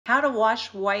how to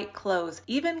wash white clothes,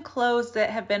 even clothes that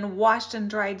have been washed and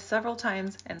dried several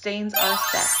times and stains are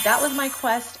set. That was my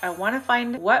quest. I want to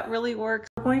find what really works.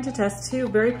 We're going to test two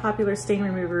very popular stain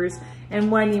removers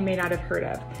and one you may not have heard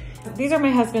of. These are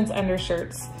my husband's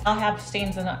undershirts. I'll have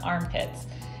stains in the armpits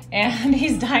and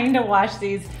he's dying to wash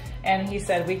these, and he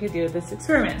said we could do this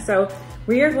experiment. So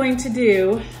we are going to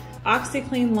do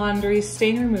OxiClean Laundry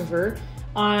Stain Remover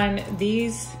on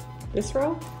this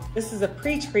row. This is a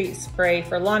pre-treat spray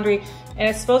for laundry, and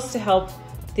it's supposed to help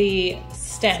the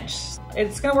stench.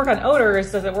 It's gonna work on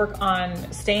odors. Does it work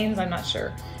on stains? I'm not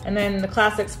sure. And then the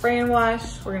classic spray and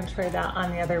wash, we're gonna try that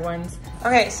on the other ones.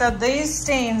 Okay, so these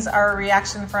stains are a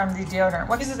reaction from the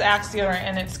deodorant. This is Axe deodorant,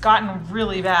 and it's gotten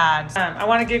really bad. I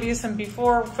wanna give you some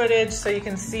before footage so you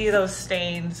can see those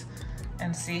stains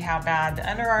and see how bad the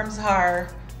underarms are.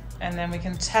 And then we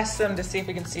can test them to see if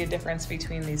we can see a difference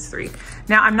between these three.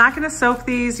 Now, I'm not gonna soak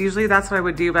these. Usually that's what I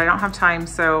would do, but I don't have time,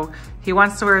 so he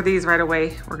wants to wear these right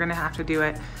away. We're gonna have to do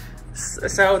it.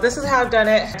 So this is how I've done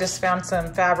it. I just found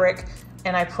some fabric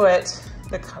and I put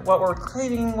what we're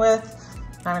cleaning with.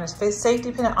 I'm gonna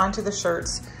safety pin it onto the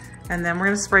shirts, and then we're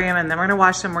gonna spray them, and then we're gonna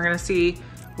wash them. We're gonna see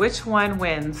which one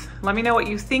wins. Let me know what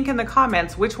you think in the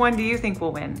comments. Which one do you think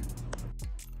will win?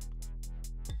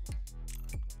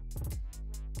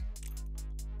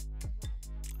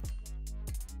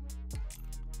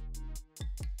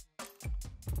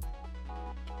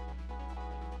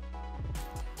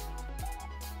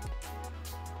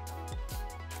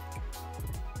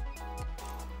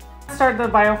 Start the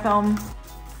biofilm.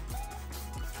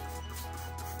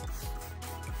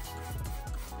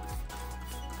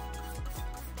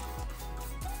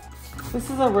 This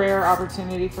is a rare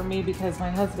opportunity for me because my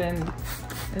husband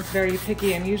is very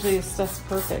picky and usually his stuff's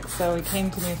perfect. So he came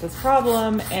to me with this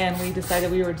problem and we decided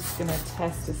we were just gonna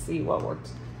test to see what worked.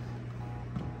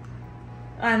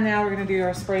 And now we're gonna do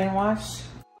our spray and wash.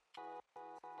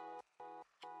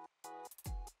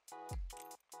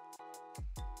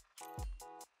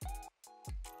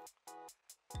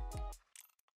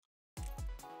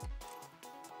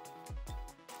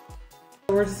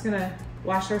 We're just gonna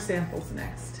wash our samples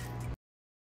next.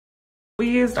 We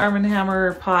used Arm &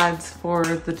 Hammer pods for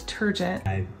the detergent.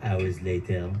 5 hours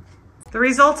later. The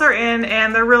results are in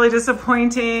and they're really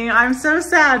disappointing. I'm so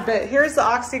sad, but here's the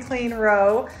OxiClean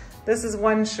row. This is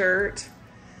one shirt.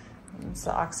 It's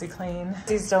the OxiClean.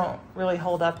 These don't really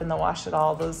hold up in the wash at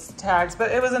all, those tags, but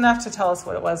it was enough to tell us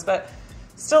what it was, but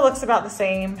still looks about the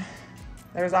same.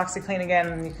 There's OxiClean again,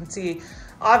 and you can see,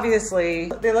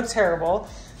 obviously, they look terrible.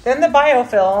 Then the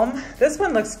biofilm, this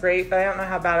one looks great, but I don't know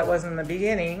how bad it was in the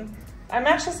beginning. I'm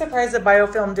actually surprised that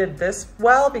biofilm did this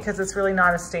well because it's really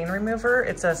not a stain remover,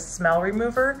 it's a smell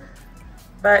remover.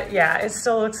 But yeah, it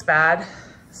still looks bad.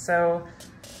 So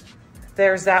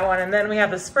there's that one. And then we have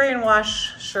the spray and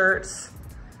wash shirts,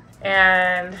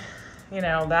 and you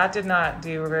know, that did not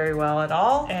do very well at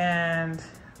all. And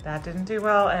that didn't do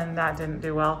well, and that didn't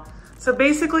do well. So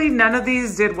basically none of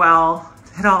these did well.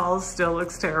 It all still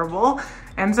looks terrible.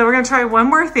 And so we're gonna try one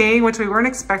more thing, which we weren't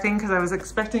expecting because I was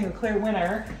expecting a clear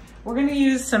winner. We're gonna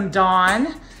use some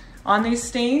Dawn on these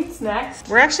stains next.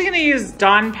 We're actually gonna use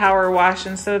Dawn Power Wash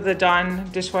instead of the Dawn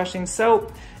dishwashing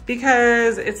soap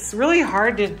because it's really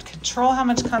hard to control how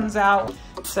much comes out.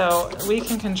 So we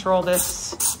can control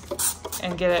this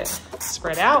and get it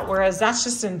spread out, whereas that's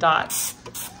just in dots.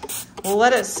 We'll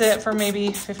let it sit for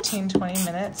maybe 15, 20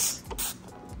 minutes.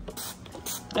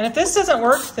 And if this doesn't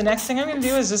work, the next thing I'm gonna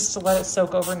do is just to let it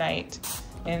soak overnight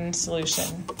in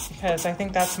solution, because I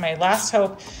think that's my last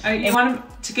hope. You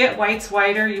want to get whites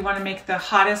whiter, you wanna make the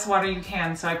hottest water you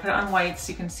can. So I put it on whites,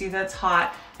 you can see that it's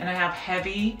hot, and I have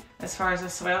heavy as far as the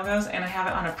soil goes, and I have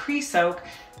it on a pre-soak,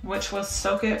 which will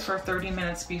soak it for 30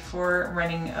 minutes before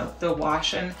running the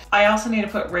wash. And I also need to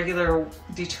put regular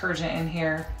detergent in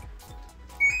here.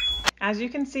 As you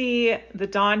can see, the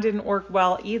Dawn didn't work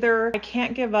well either. I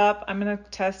can't give up. I'm gonna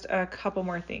test a couple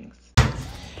more things.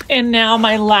 And now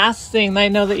my last thing that I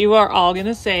know that you are all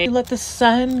gonna say, let the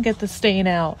sun get the stain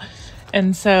out.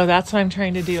 And so that's what I'm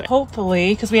trying to do.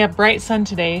 Hopefully, because we have bright sun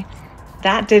today,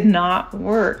 that did not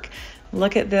work.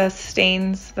 Look at the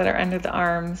stains that are under the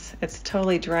arms. It's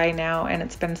totally dry now, and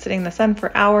it's been sitting in the sun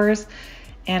for hours,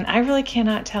 and I really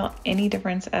cannot tell any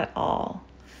difference at all.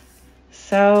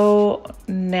 So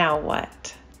now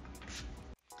what?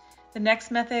 The next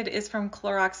method is from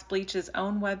Clorox Bleach's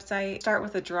own website. Start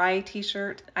with a dry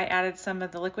t-shirt. I added some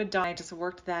of the liquid Dawn. I just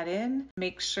worked that in.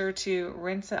 Make sure to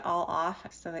rinse it all off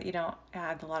so that you don't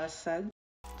add a lot of suds.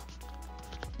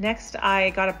 Next,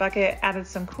 I got a bucket, added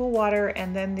some cool water,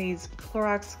 and then these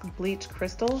Clorox bleach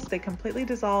crystals. They completely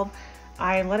dissolve.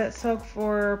 I let it soak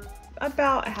for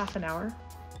about half an hour.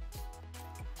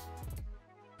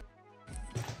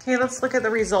 Okay, let's look at the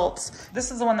results. This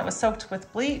is the one that was soaked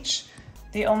with bleach.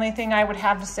 The only thing I would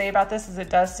have to say about this is it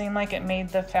does seem like it made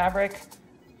the fabric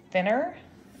thinner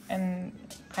and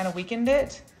kind of weakened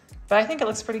it, but I think it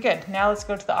looks pretty good. Now let's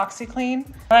go to the OxyClean.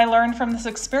 What I learned from this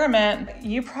experiment,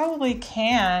 you probably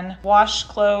can wash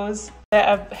clothes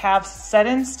that have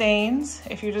set-in stains.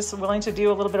 If you're just willing to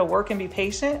do a little bit of work and be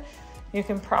patient, you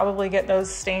can probably get those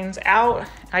stains out.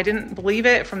 I didn't believe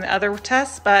it from the other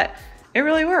tests, but it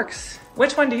really works.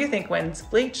 Which one do you think wins,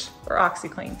 bleach or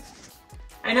OxyClean?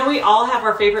 I know we all have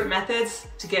our favorite methods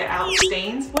to get out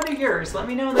stains. What are yours? Let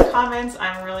me know in the comments.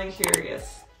 I'm really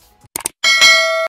curious.